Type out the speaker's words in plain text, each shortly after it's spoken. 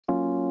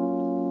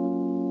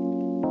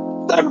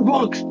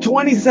Cyberpunk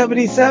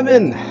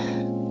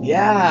 2077!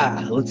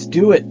 Yeah, let's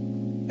do it.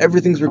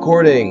 Everything's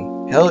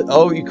recording. Hell,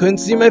 oh, you couldn't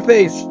see my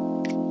face.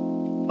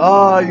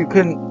 Oh, you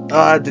couldn't. Oh,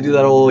 I had to do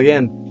that all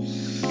again.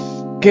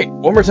 Okay,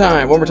 one more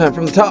time,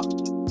 from the top.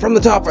 From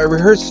the top, I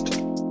rehearsed.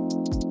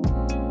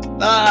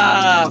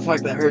 Ah,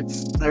 fuck, that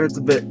hurts. That hurts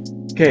a bit.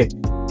 Okay.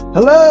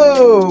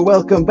 Hello!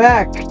 Welcome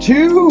back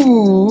to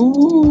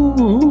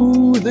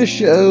the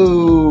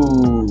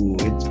show.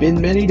 It's been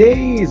many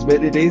days.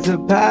 Many days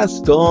have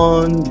passed,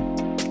 gone,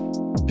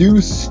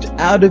 deuced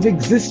out of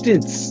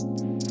existence.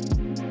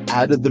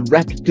 Out of the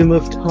rectum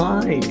of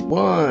time.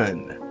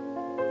 One.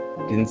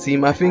 Didn't see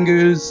my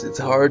fingers. It's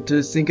hard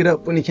to sync it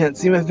up when you can't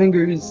see my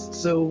fingers.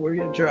 So we're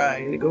gonna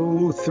try to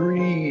go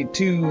 3,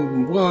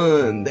 2,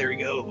 1. There we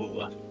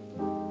go.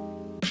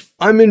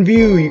 I'm in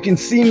view. You can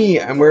see me.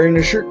 I'm wearing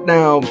a shirt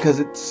now because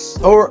it's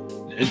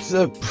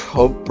a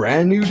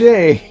brand new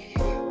day.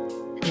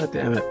 God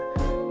damn it.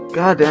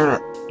 God damn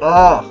it.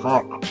 Oh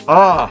fuck.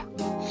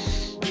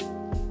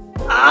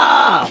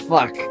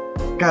 Fuck.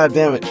 God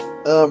damn it.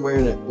 I'm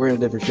wearing a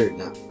different shirt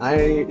now.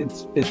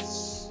 It's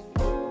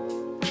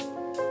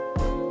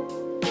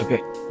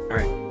okay. All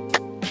right.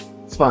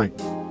 It's fine.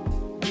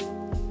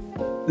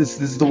 This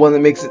is the one that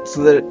makes it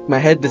so that my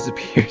head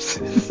disappears.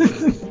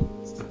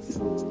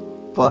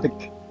 Fuck.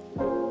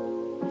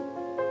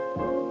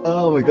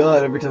 Oh my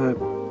god, every time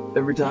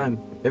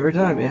it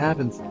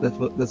happens.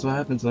 That's what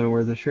happens when I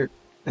wear this shirt.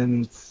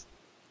 And it's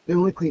the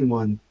only clean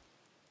one.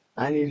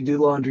 I need to do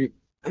laundry.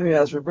 I may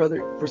ask my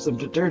brother for some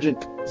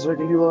detergent so I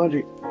can do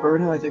laundry. Or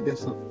no, I think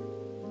that's some.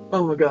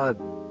 Oh my god.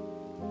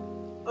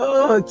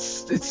 Oh,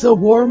 it's so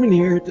warm in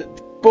here.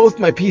 Both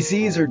my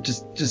PCs are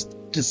just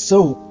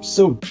so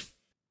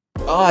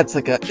oh, it's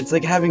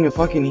like having a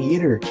fucking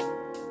heater.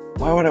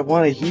 Why would I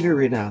want a heater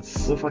right now? It's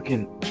so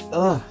fucking...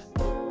 Ugh.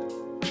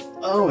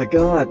 Oh my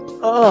god.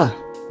 Ugh.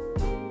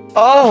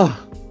 Oh.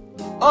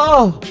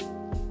 Oh.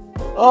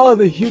 Oh,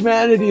 the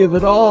humanity of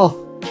it all.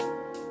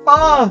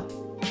 Oh.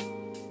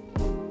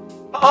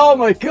 Oh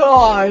my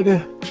god.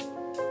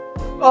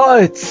 Oh,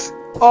 it's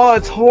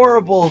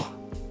horrible.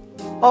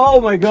 Oh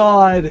my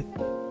god.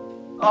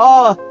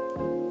 Oh.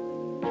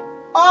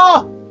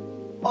 Oh.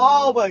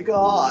 Oh my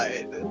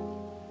god.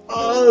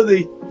 Oh,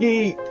 the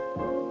heat.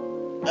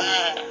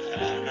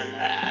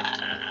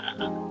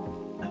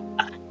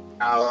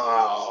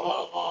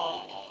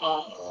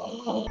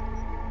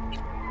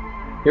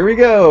 Here we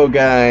go,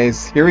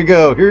 guys. Here we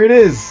go. Here it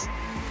is.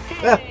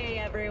 Hey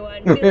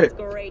everyone, feels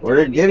great.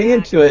 We're getting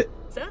into it.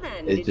 So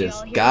then, It did you just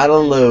all hear gotta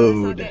about the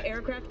load. Osaka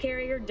aircraft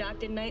carrier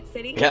docked in Night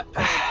City? Yep.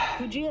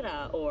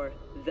 Kujira, or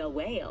the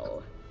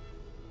whale.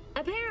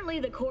 Apparently,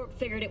 the Corp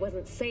figured it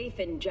wasn't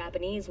safe in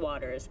Japanese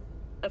waters,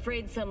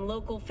 afraid some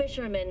local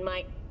fishermen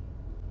might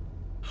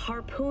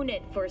harpoon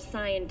it for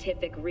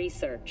scientific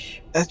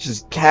research. That's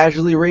just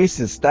casually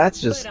racist. That's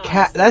just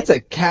But that's a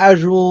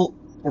casual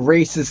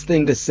racist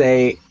thing to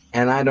say,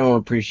 and I don't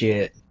appreciate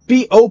it.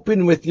 Be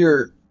open with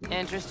your...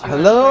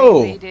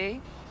 Hello.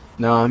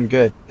 No, I'm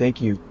good.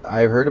 Thank you.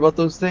 I heard about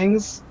those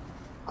things.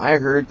 I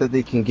heard that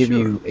they can give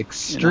you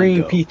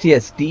extreme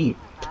PTSD.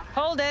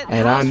 Hold it.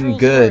 And House I'm rules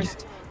good.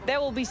 First. There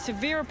will be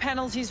severe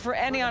penalties for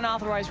any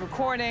unauthorized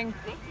recording.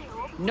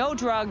 No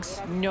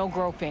drugs, no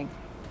groping.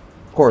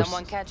 Of course.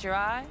 Someone catch your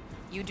eye?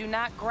 You do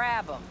not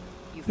grab them.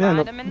 You Yeah,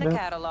 find them in the no.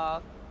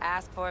 catalog,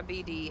 ask for a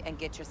BD, and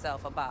get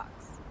yourself a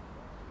box.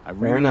 I Fair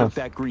really enough. look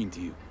that green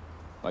to you.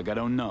 Like I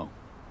don't know.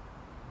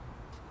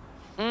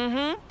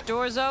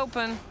 Doors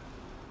open.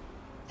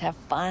 Have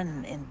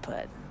fun,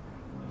 input.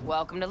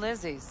 Welcome to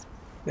Lizzie's.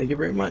 Thank you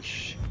very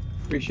much.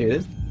 Appreciate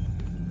it.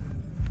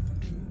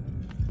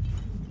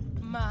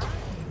 Ma,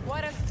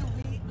 what a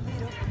sweet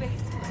little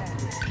face you have.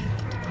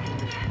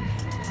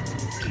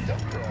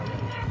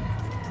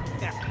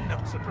 Yeah, no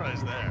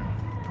surprise there.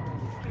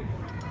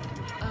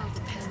 Oh,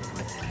 depends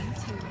what you're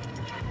into.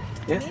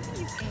 Yeah. Maybe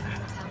you can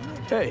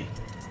tell me. Hey,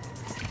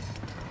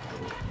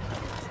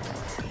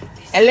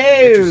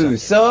 Hello,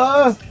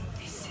 sir.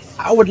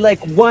 I would like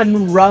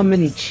 1 rum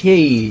and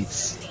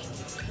cheese.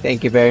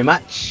 Thank you very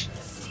much.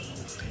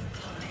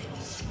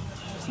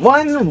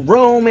 1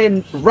 rum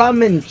and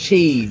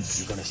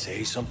cheese. You gonna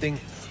say something?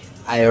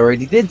 I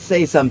already did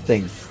say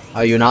something.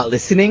 Are you not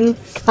listening,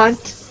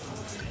 cunt?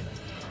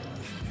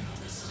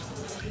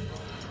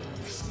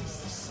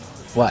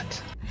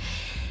 What?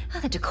 Oh,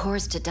 the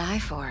decor's to die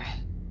for,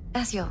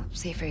 as you'll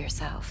see for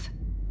yourself.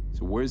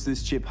 so where's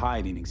this chip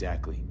hiding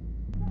exactly?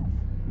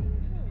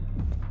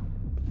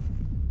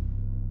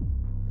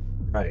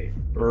 Right.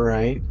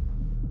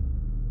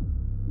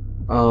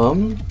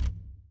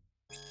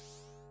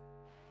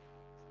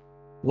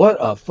 What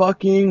a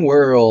fucking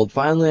world.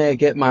 Finally I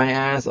get my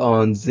ass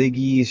on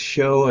Ziggy's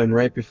show, and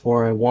right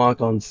before I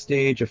walk on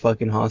stage, a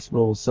fucking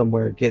hospital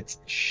somewhere gets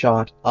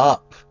shot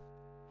up.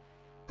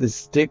 The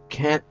stick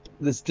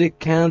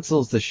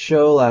cancels the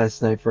show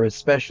last night for a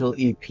special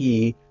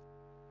EP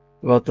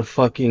about the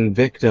fucking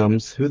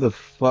victims. Who the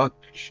fuck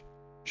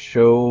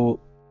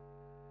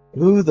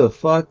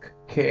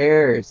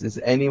cares? Is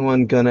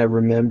anyone gonna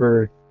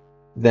remember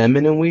them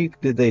in a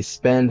week? Did they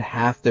spend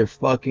half their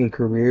fucking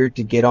career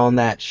to get on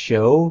that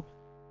show?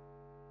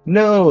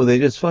 No, they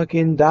just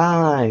fucking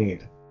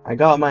died. I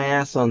got my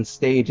ass on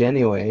stage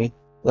anyway.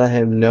 Let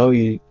him know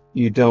you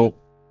don't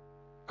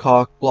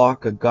cock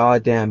block a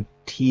goddamn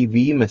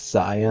TV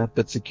messiah,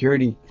 but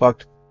security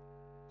fucked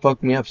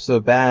me up so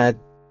bad.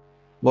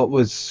 What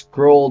was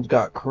scrolled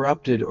got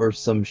corrupted or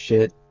some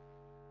shit.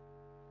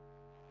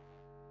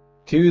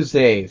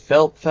 Tuesday,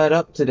 felt fed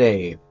up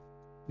today.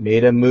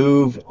 Made a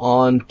move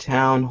on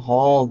town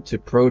hall to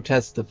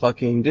protest the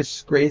fucking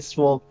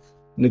disgraceful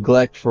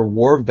neglect for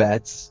war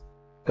vets.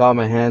 Got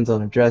my hands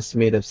on a dress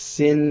made of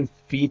sin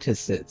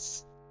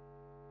fetuses.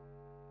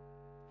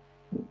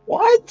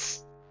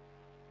 What?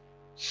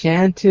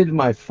 Chanted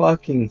my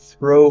fucking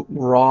throat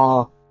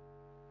raw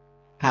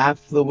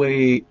half the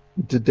way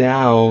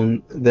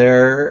down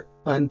there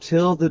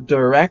until the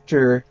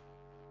director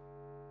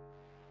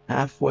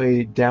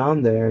halfway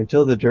down there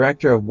until the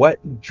director of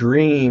Wet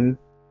Dream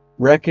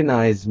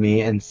recognized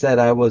me and said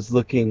I was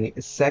looking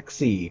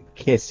sexy,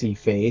 kissy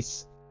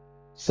face.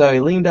 So I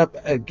leaned up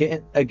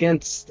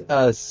against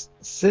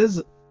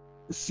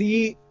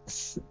SCSM,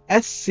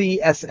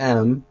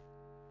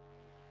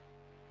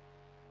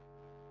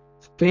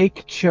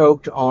 fake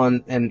choked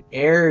on an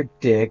air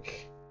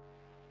dick,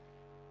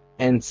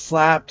 and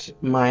slapped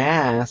my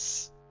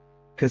ass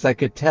because I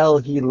could tell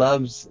he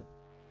loves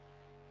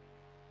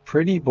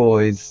pretty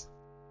boys.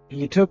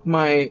 He took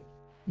my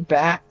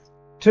back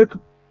to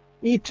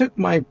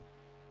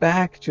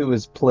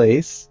his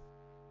place,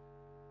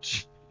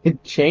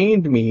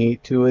 chained me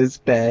to his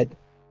bed.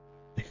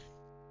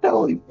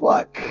 Holy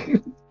fuck.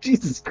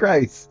 Jesus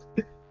Christ.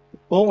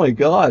 Oh my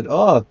god.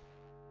 Oh.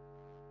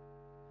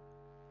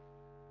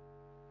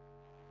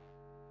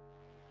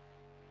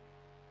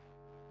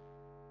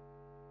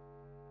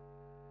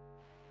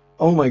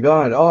 Oh my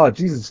god. Oh,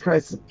 Jesus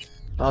Christ.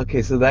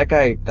 Okay, so that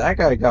guy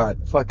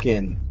got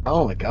fucking,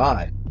 oh my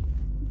god.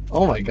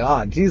 Oh my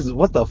god. Jesus,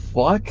 what the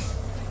fuck?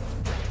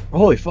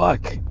 Holy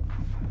fuck.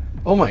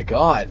 Oh my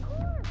god.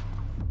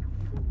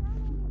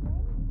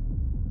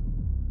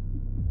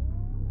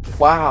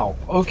 Wow.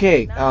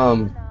 Okay,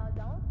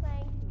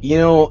 you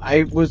know,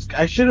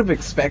 I should have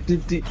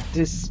expected to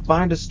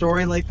find a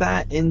story like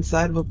that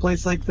inside of a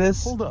place like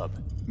this. Hold up.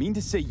 Mean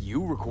to say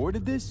you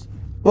recorded this?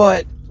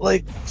 But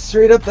like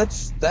straight up,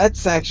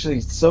 that's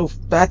actually so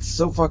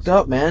fucked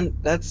up, man.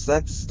 That's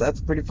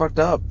pretty fucked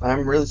up.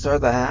 I'm really sorry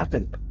that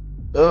happened.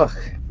 Ugh.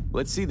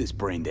 Let's see this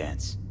brain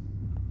dance.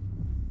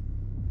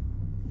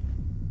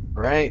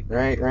 Right.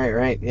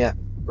 Yeah,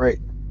 right.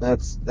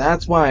 That's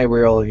why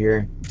we're all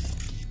here.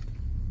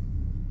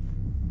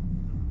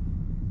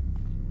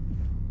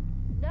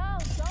 No,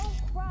 don't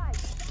cry.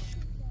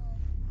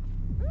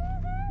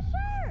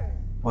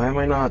 Why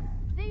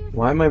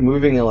am I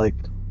moving at like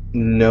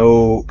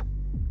no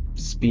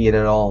speed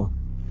at all?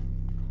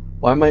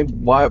 Why am I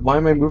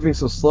moving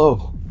so slow?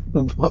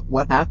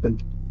 What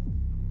happened?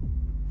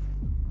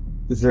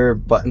 Is there a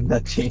button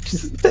that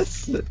changes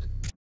this?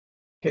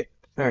 Okay,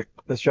 alright,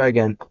 let's try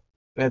again.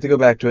 We have to go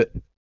back to it.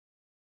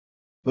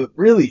 But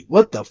really,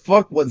 what the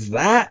fuck was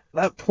that?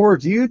 That poor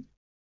dude?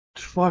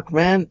 Fuck,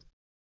 man.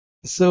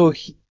 So,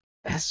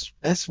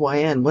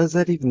 SYN, what does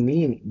that even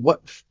mean?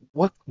 What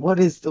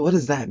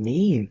does that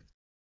mean?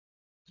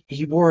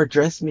 He wore a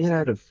dress made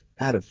out of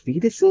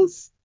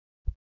fetuses?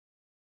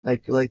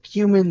 Like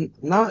human,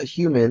 not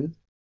human.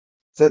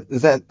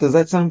 Does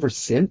that sound for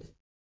synth?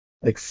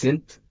 Like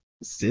synth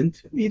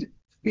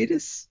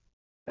fetus?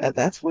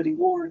 That's what he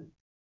wore.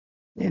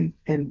 And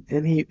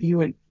he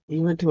went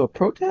to a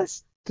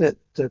protest to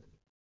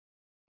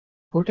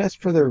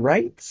protest for their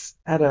rights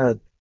at a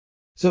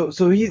so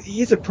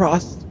he's a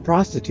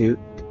prostitute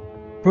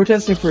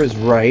protesting for his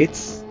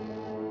rights.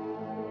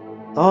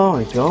 Oh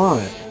my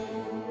god.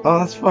 Oh,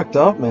 that's fucked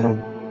up,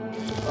 man.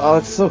 Oh,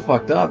 that's so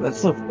fucked up.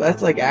 That's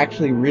like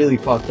actually really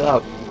fucked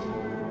up.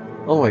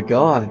 Oh my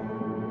god.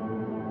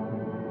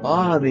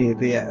 Oh,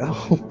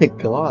 oh my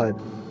god.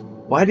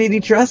 Why did he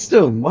trust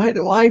him? Why'd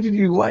you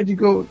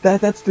go?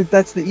 That's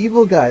the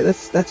evil guy.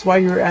 That's why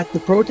you're at the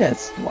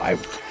protest. Why?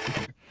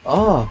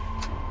 Oh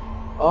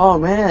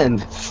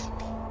man.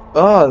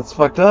 Oh, that's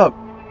fucked up.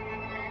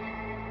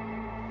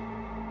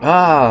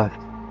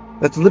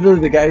 That's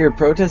literally the guy you're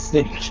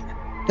protesting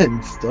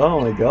against.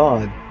 Oh my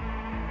god.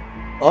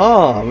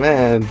 Oh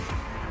man.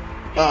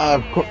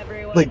 Of course,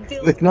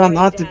 like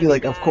not to be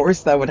like, of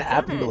course that would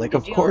happen, but like,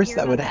 of course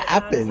that would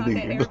happen,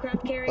 dude.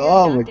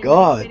 Oh my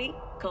god.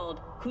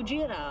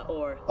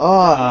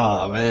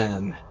 Oh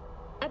man.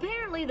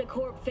 Apparently the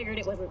Corp figured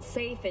it wasn't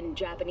safe in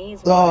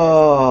Japanese waters.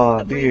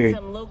 Oh, dude.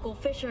 Some local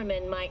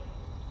fishermen might.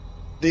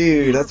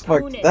 Dude, that's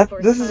fucked.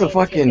 This is a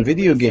fucking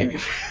video game.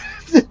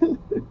 Holy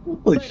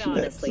but shit.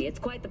 honestly, it's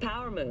quite the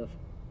power move.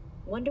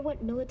 Wonder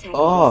what Militech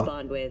will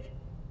respond with.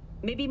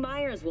 Maybe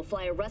Myers will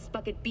fly a Rust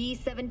Bucket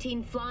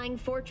B-17 Flying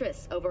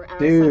Fortress over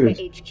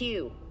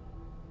Arasaka HQ.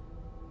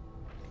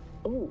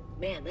 Oh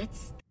man,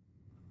 that's